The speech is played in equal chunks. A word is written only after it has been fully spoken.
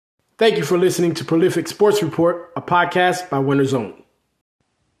Thank you for listening to Prolific Sports Report, a podcast by Winner's Own.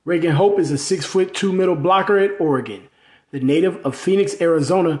 Regan Hope is a 6'2" middle blocker at Oregon. The native of Phoenix,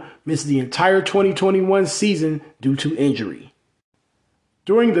 Arizona, missed the entire 2021 season due to injury.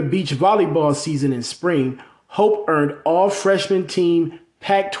 During the beach volleyball season in spring, Hope earned all freshman team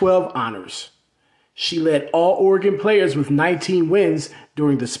Pac-12 honors. She led all Oregon players with 19 wins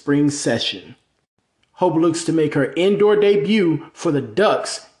during the spring session. Hope looks to make her indoor debut for the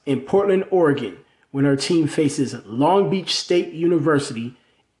Ducks in Portland, Oregon, when her team faces Long Beach State University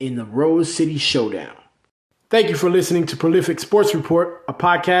in the Rose City Showdown. Thank you for listening to Prolific Sports Report, a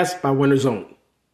podcast by Winner's Own.